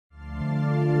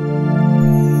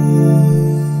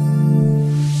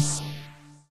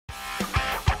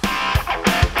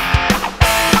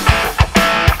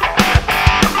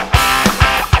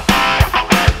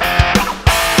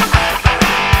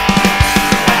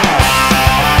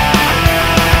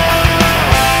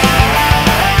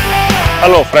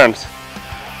Hello friends,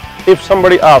 if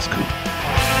somebody asks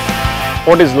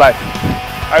what is life,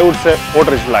 I would say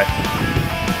water is life.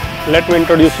 Let me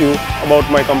introduce you about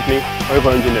my company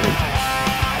Vaibhav Engineering.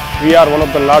 We are one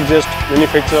of the largest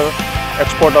manufacturer,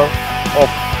 exporter of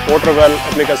water well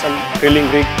application, drilling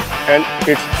rig and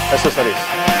its accessories.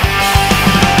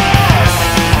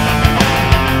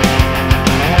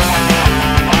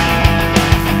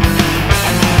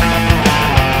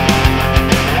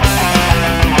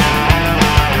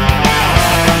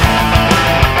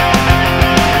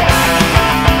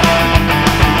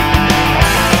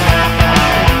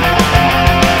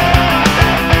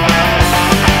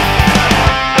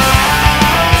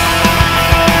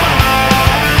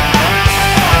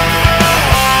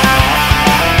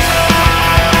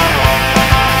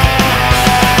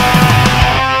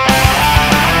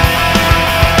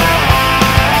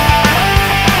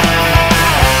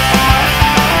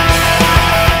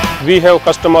 We have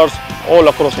customers all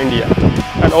across India,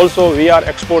 and also we are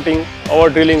exporting our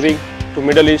drilling rig to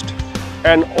Middle East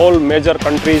and all major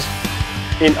countries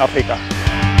in Africa.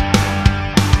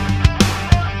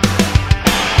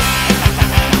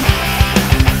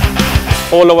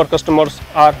 All our customers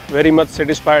are very much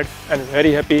satisfied and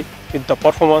very happy with the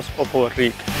performance of our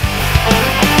rig.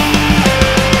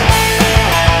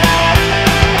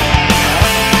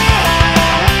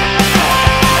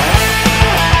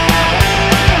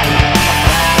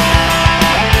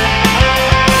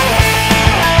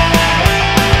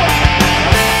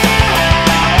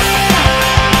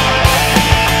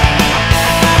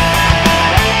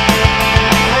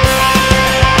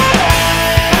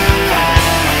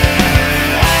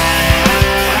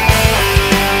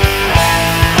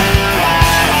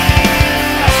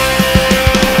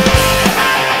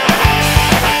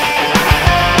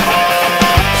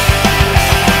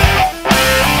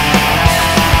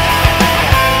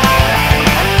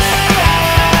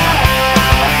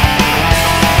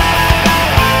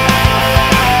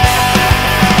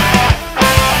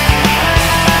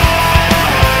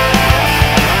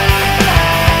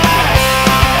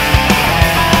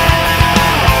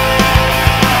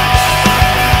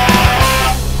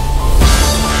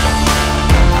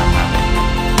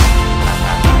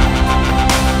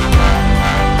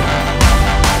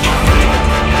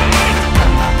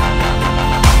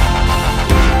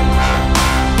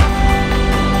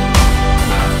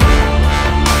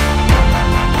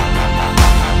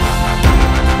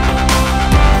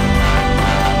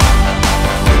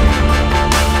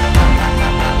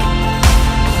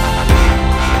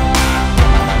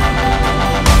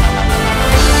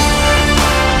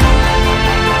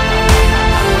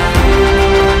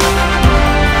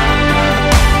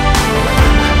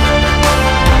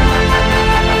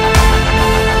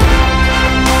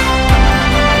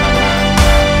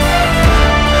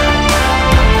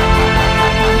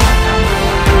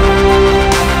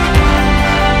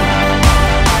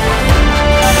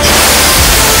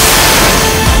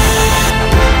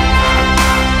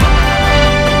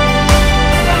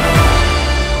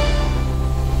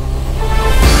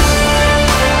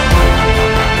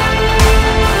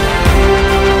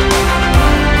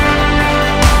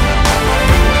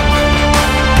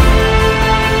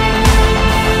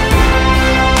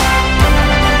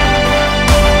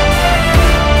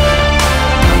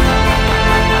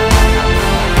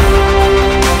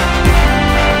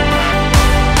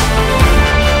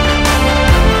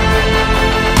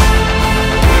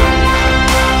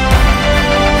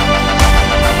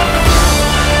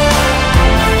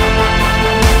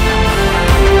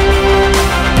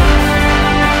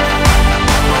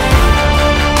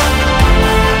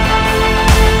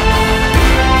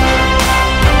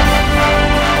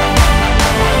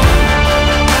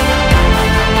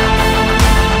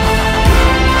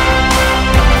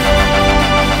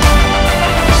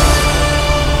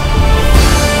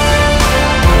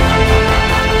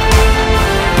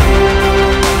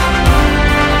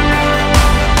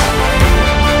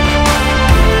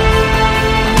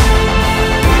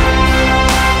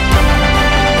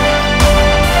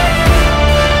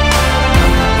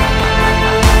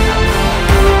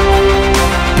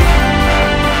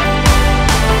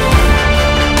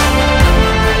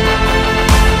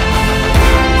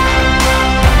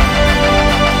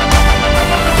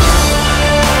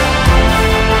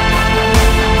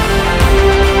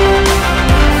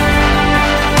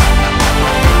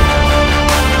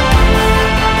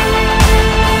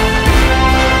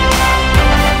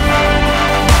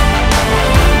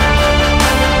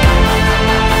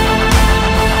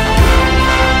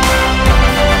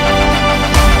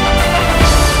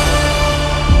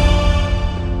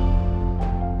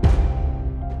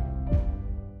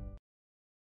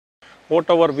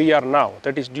 whatever we are now,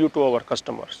 that is due to our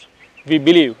customers. We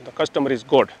believe the customer is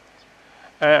good,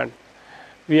 and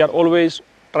we are always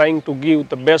trying to give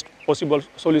the best possible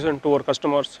solution to our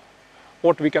customers.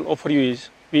 What we can offer you is,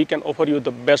 we can offer you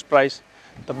the best price,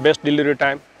 the best delivery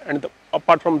time, and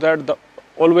apart from that,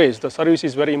 always the service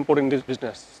is very important in this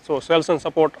business. So sales and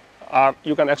support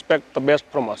you can expect the best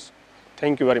from us.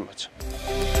 Thank you very much.